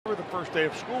first day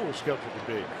of school was scheduled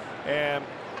to be. And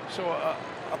so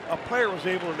a player was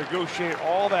able to negotiate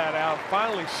all that out,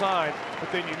 finally signed,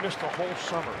 but then you missed a whole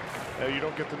summer. You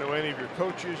don't get to know any of your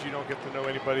coaches. You don't get to know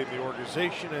anybody in the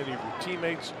organization, any of your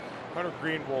teammates. Hunter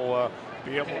Greene will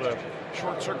be able to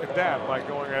short-circuit that by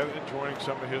going out and joining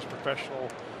some of his professional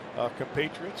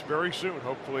compatriots very soon,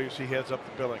 hopefully, as he heads up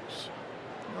the Billings.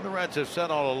 Well, the Reds have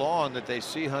said all along that they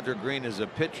see Hunter Greene as a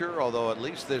pitcher, although at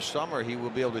least this summer he will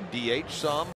be able to DH some.